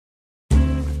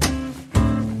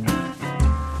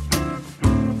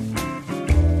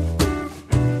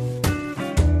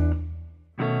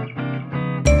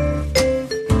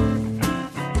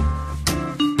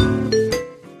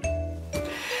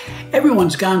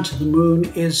Everyone's Gone to the Moon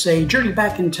is a journey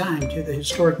back in time to the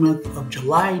historic month of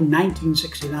July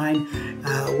 1969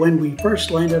 when we first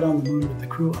landed on the moon with the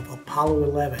crew of Apollo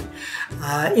 11.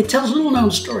 It tells little-known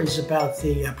stories about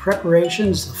the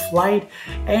preparations, the flight,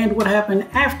 and what happened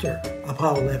after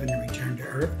Apollo 11 returned to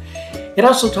Earth. It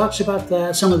also talks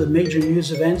about some of the major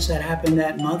news events that happened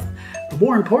that month. But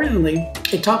more importantly,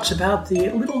 it talks about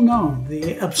the little-known,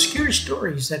 the obscure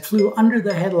stories that flew under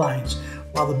the headlines.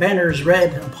 While the banners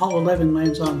read Apollo 11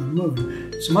 lands on the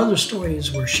moon, some other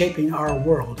stories were shaping our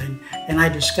world, and I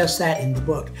discuss that in the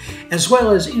book, as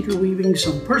well as interweaving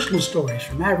some personal stories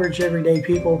from average everyday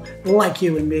people like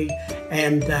you and me,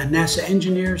 and NASA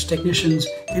engineers, technicians,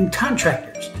 and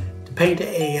contractors to paint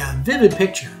a vivid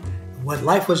picture of what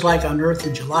life was like on Earth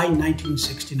in July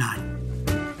 1969.